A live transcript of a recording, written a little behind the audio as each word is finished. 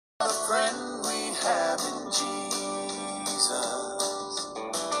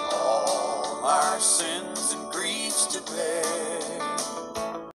declare.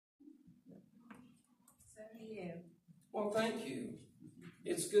 Well, thank you.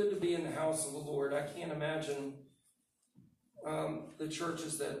 It's good to be in the house of the Lord. I can't imagine the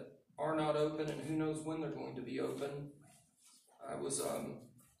churches that are not open, and who knows when they're going to be open. I was a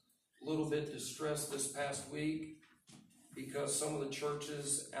little bit distressed this past week because some of the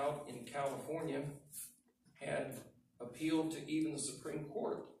churches out in California had appealed to even the Supreme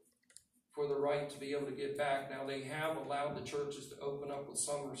Court for the right to be able to get back. Now, they have allowed the churches to open up with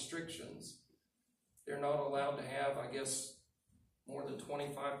some restrictions. They're not allowed to have, I guess, more than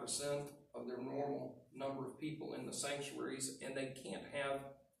 25% of their normal number of people in the sanctuaries, and they can't have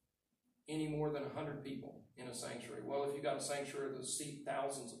any more than 100 people in a sanctuary. Well, if you got a sanctuary that seats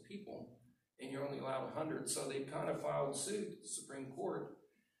thousands of people and you're only allowed 100, so they kind of filed suit at the Supreme Court,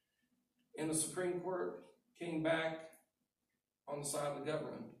 and the Supreme Court came back on the side of the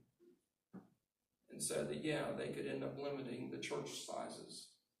government and said that, yeah, they could end up limiting the church sizes.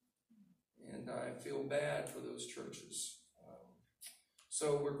 And I feel bad for those churches.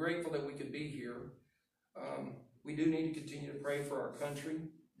 So we're grateful that we could be here. We do need to continue to pray for our country.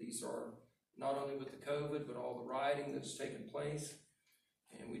 These are not only with the COVID, but all the rioting that's taken place.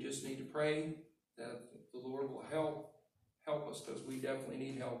 And we just need to pray that the Lord will help us, because we definitely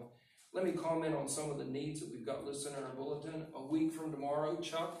need help. Let me comment on some of the needs that we've got listed in our bulletin. A week from tomorrow,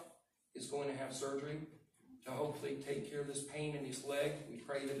 Chuck is going to have surgery to hopefully take care of this pain in his leg. We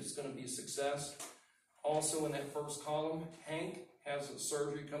pray that it's going to be a success. Also in that first column, Hank has a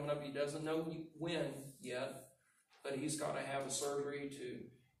surgery coming up. He doesn't know when yet, but he's got to have a surgery to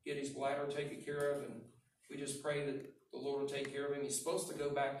get his bladder taken care of, and we just pray that the Lord will take care of him. He's supposed to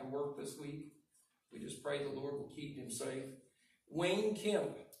go back to work this week. We just pray the Lord will keep him safe. Wayne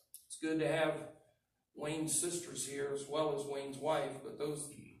Kemp. It's good to have Wayne's sisters here as well as Wayne's wife, but those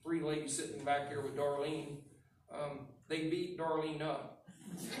three ladies sitting back here with Darlene, they beat Darlene up.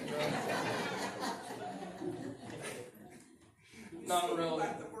 Not really.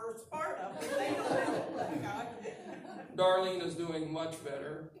 That's the worst part of it. They don't have Darlene is doing much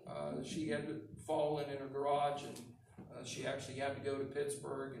better. She had fallen in her garage, and she actually had to go to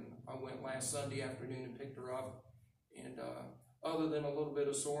Pittsburgh, and I went last Sunday afternoon and picked her up. And other than a little bit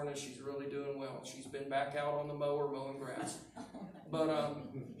of soreness, she's really doing well. She's been back out on the mower mowing grass. But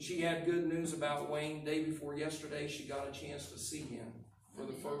she had good news about Wayne. Day before yesterday, she got a chance to see him for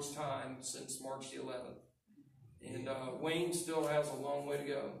the first time since March the 11th. And Wayne still has a long way to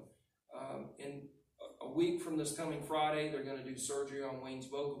go. In a week from this coming Friday, they're going to do surgery on Wayne's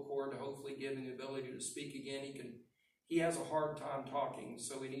vocal cord to hopefully give him the ability to speak again. He has a hard time talking,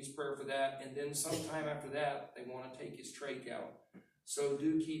 so he needs prayer for that. And then sometime after that, they want to take his trach out. So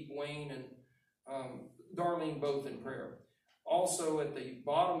do keep Wayne and Darlene both in prayer. Also, at the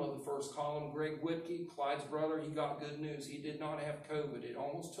bottom of the first column, Greg Whitkey, Clyde's brother, he got good news. He did not have COVID. It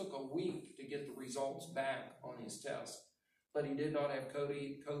almost took a week to get the results back on his test. But he did not have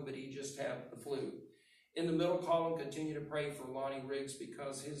COVID. He just had the flu. In the middle column, continue to pray for Lonnie Riggs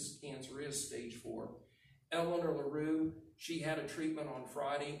because his cancer is stage 4. Eleanor LaRue, she had a treatment on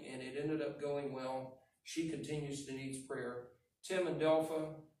Friday, and it ended up going well. She continues to need prayer. Tim and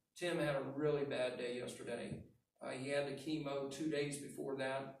Delpha. Tim had a really bad day yesterday. He had the chemo 2 days before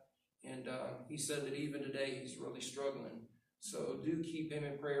that, and he said that even today he's really struggling. So do keep him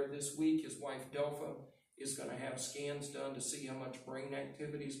in prayer. This week, his wife Delpha is going to have scans done to see how much brain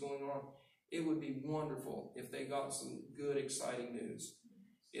activity is going on. It would be wonderful if they got some good, exciting news.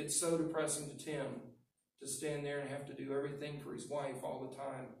 It's so depressing to Tim to stand there and have to do everything for his wife all the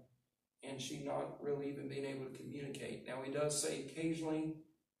time, and she not really even being able to communicate. Now, he does say occasionally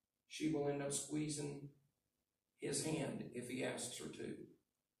she will end up squeezing his hand if he asks her to.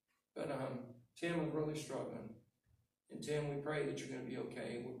 But Tim is really struggling. And Tim, we pray that you're going to be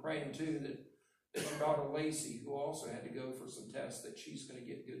okay. We're praying too that your daughter Lacey, who also had to go for some tests, that she's going to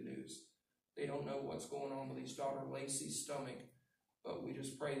get good news. They don't know what's going on with his daughter Lacey's stomach, but we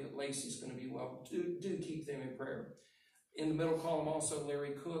just pray that Lacey's going to be well. Do keep them in prayer. In the middle column also,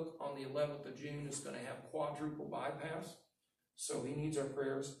 Larry Cook on the 11th of June is going to have quadruple bypass, so he needs our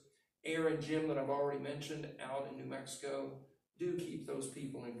prayers. Aaron and Jim that I've already mentioned out in New Mexico, do keep those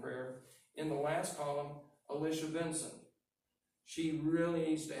people in prayer. In the last column, Alicia Benson. She really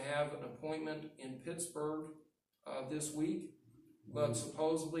needs to have an appointment in Pittsburgh this week, but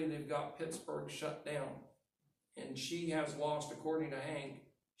supposedly they've got Pittsburgh shut down. And she has lost, according to Hank,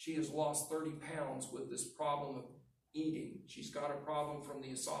 she has lost 30 pounds with this problem of eating. She's got a problem from the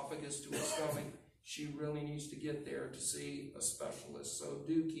esophagus to her stomach. She really needs to get there to see a specialist. So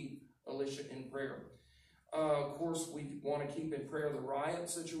do keep Alicia in prayer. Of course, we want to keep in prayer the riot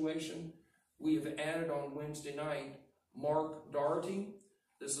situation. we have added on Wednesday night Mark Doherty.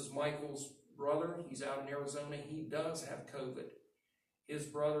 This is Michael's brother. He's out in Arizona. He does have COVID. His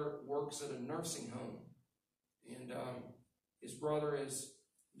brother works at a nursing home. And his brother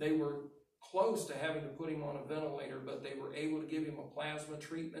they were close to having to put him on a ventilator, but they were able to give him a plasma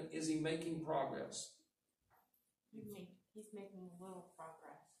treatment. Is he making progress? He's making a little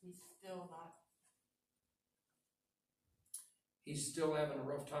progress. He's still not. He's still having a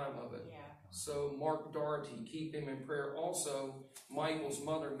rough time of it. Yeah. So Mark Doherty, keep him in prayer. Also, Michael's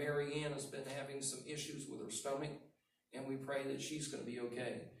mother, Mary Ann, has been having some issues with her stomach, and we pray that she's going to be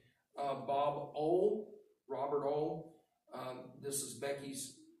okay. Bob Ohl, Robert Ohl, this is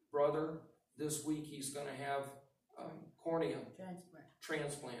Becky's brother. This week he's going to have cornea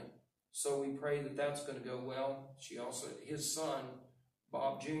transplant. So we pray that that's going to go well. His son,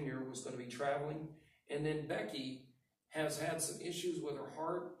 Bob Jr., was going to be traveling. And then Becky has had some issues with her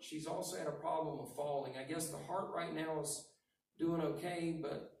heart. She's also had a problem of falling. I guess the heart right now is doing okay,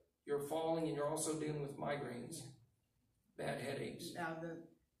 but you're falling and you're also dealing with migraines, bad headaches.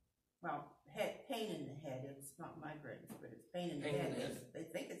 Now pain in the head, it's not migraines, but it's pain in the head. They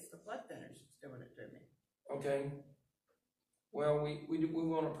think it's the blood thinners that's doing it to me. Okay. Well, we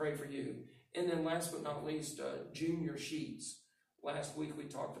want to pray for you. And then last but not least, Junior Sheets. Last week we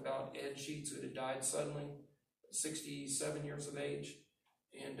talked about Ed Sheets, who had died suddenly, 67 years of age.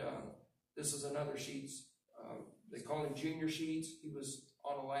 And this is another Sheets. They call him Junior Sheets. He was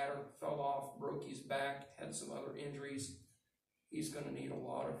on a ladder, fell off, broke his back, had some other injuries. He's going to need a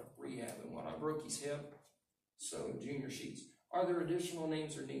lot of rehab and whatnot. Broke his hip. So Junior Sheets. Are there additional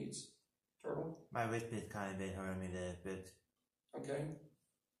names or needs? Turtle? My wrist kind of been hurting me a little bit. Okay.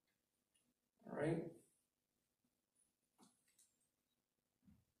 All right.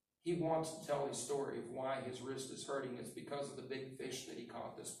 He wants to tell his story of why his wrist is hurting. It's because of the big fish that he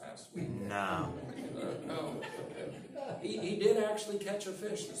caught this past week. No. No. He did actually catch a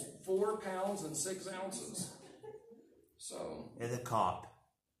fish that's 4 pounds and 6 ounces. So. It's a carp.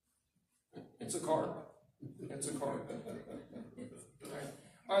 It's a carp. It's a carp. All right.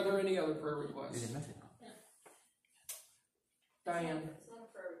 Are there any other prayer requests? Diane. It's not a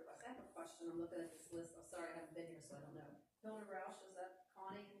prayer request. I have a question. I'm looking at this list. I'm sorry, I haven't been here, so I don't know. Hilda Roush, is that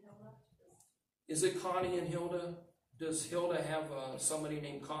Connie and Hilda? Is it Connie and Hilda? Does Hilda have somebody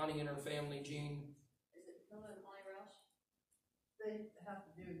named Connie in her family, Jean? Is it Hilda and Connie Roush? They have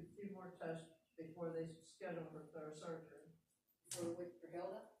to do a few more tests before they schedule her for surgery. For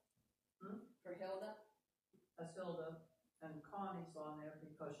Hilda? For Hilda? That's Hilda, and Connie's on there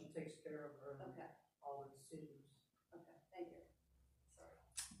because she takes care of her and Okay. all the seizures. Okay, thank you. Sorry.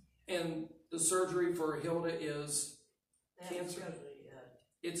 And the surgery for Hilda is They haven't cancer. scheduled it yet.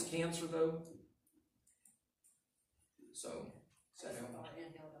 It's cancer though. So is that how?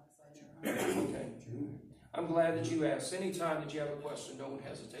 And Hilda, so I know. Okay. I'm glad that you asked. Anytime that you have a question, don't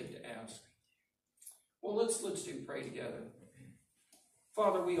hesitate to ask. Well, let's do pray together.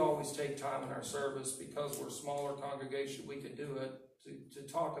 Father, we always take time in our service because we're a smaller congregation. We can do it to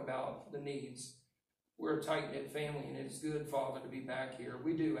talk about the needs. We're a tight-knit family, and it's good, Father, to be back here.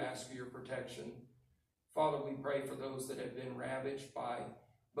 We do ask for your protection. Father, we pray for those that have been ravaged by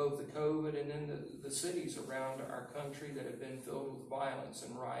both the COVID and then the cities around our country that have been filled with violence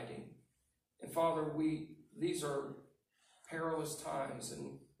and rioting. And Father, these are perilous times,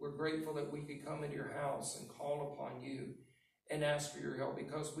 and we're grateful that we could come into your house and call upon you and ask for your help,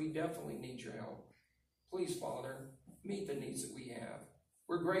 because we definitely need your help. Please, Father, meet the needs that we have.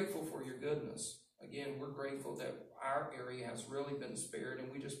 We're grateful for your goodness. Again, we're grateful that our area has really been spared, and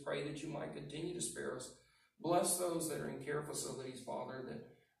we just pray that you might continue to spare us. Bless those that are in care facilities, Father, that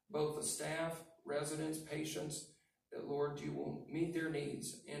both the staff, residents, patients, that, Lord, you will meet their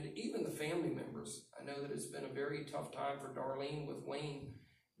needs, and even the family members. I know that it's been a very tough time for Darlene with Wayne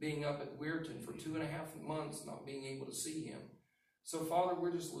being up at Weirton for 2.5 months, not being able to see him. So, Father,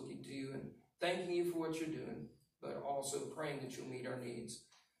 we're just looking to you and thanking you for what you're doing, but also praying that you'll meet our needs.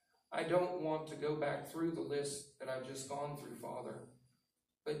 I don't want to go back through the list that I've just gone through, Father,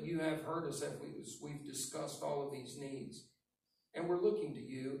 but you have heard us as we've discussed all of these needs. And we're looking to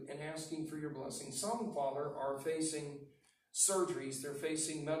you and asking for your blessing. Some, Father, are facing surgeries. They're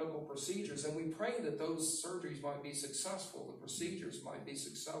facing medical procedures, and we pray that those surgeries might be successful. The procedures might be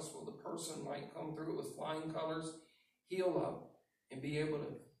successful. The person might come through it with flying colors, heal up, and be able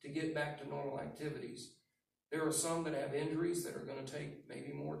to get back to normal activities. There are some that have injuries that are going to take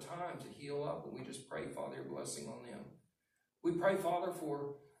maybe more time to heal up, and we just pray, Father, your blessing on them. We pray, Father,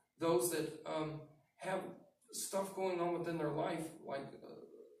 for those that have stuff going on within their life, like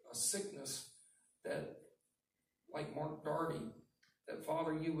a sickness that, like Mark Doherty, that,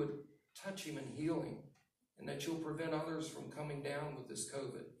 Father, you would touch him and heal him, and that you'll prevent others from coming down with this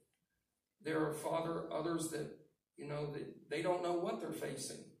COVID. There are, Father, others that, that they don't know what they're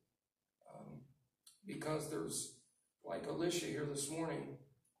facing. Because there's, like Alicia here this morning,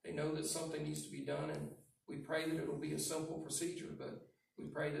 they know that something needs to be done, and we pray that it'll be a simple procedure, but we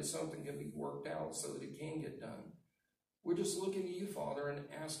pray that something can be worked out so that it can get done. We're just looking to you, Father, and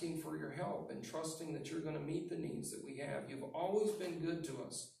asking for your help and trusting that you're going to meet the needs that we have. You've always been good to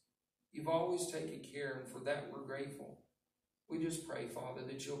us. You've always taken care, and for that we're grateful. We just pray, Father,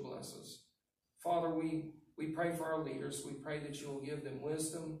 that you'll bless us. Father, we pray for our leaders. We pray that you'll give them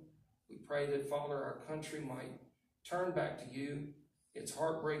wisdom. We pray that, Father, our country might turn back to you. It's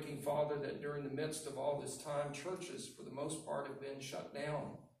heartbreaking, Father, that during the midst of all this time, churches, for the most part, have been shut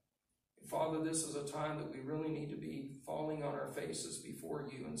down. And Father, this is a time that we really need to be falling on our faces before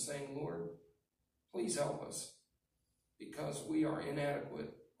you and saying, Lord, please help us, because we are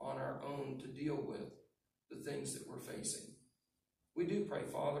inadequate on our own to deal with the things that we're facing. We do pray,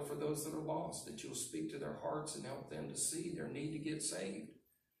 Father, for those that are lost, that you'll speak to their hearts and help them to see their need to get saved.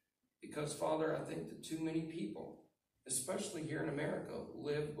 Because, Father, I think that too many people, especially here in America,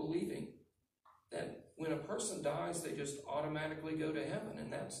 live believing that when a person dies, they just automatically go to heaven.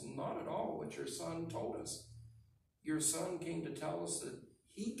 And that's not at all what your Son told us. Your Son came to tell us that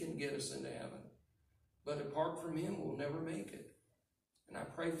he can get us into heaven. But apart from him, we'll never make it. And I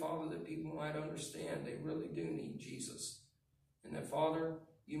pray, Father, that people might understand they really do need Jesus. And that, Father,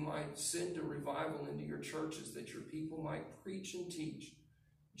 you might send a revival into your churches, that your people might preach and teach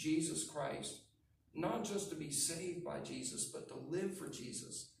Jesus Christ, not just to be saved by Jesus, but to live for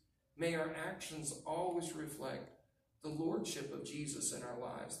Jesus. May our actions always reflect the lordship of Jesus in our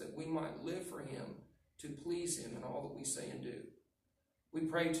lives, that we might live for him, to please him in all that we say and do. We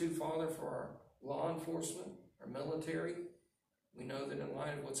pray too, Father, for our law enforcement, our military. We know that in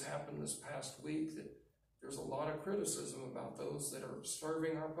light of what's happened this past week, that there's a lot of criticism about those that are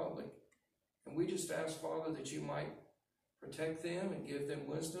serving our public. And we just ask, Father, that you might protect them and give them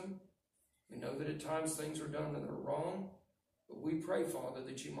wisdom. We know that at times things are done that are wrong, but we pray, Father,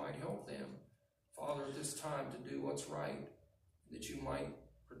 that you might help them, Father, at this time to do what's right, that you might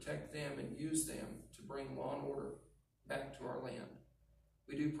protect them and use them to bring law and order back to our land.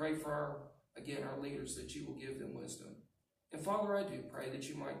 We do pray for our leaders, that you will give them wisdom. And Father, I do pray that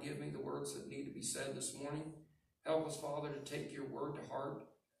you might give me the words that need to be said this morning. Help us, Father, to take your word to heart,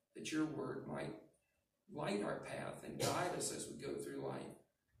 that your word might light our path and guide us as we go through life,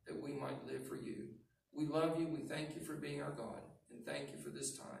 that we might live for you. We love you. We thank you for being our God, and thank you for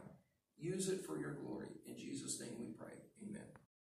this time. Use it for your glory. In Jesus' name we pray. Amen.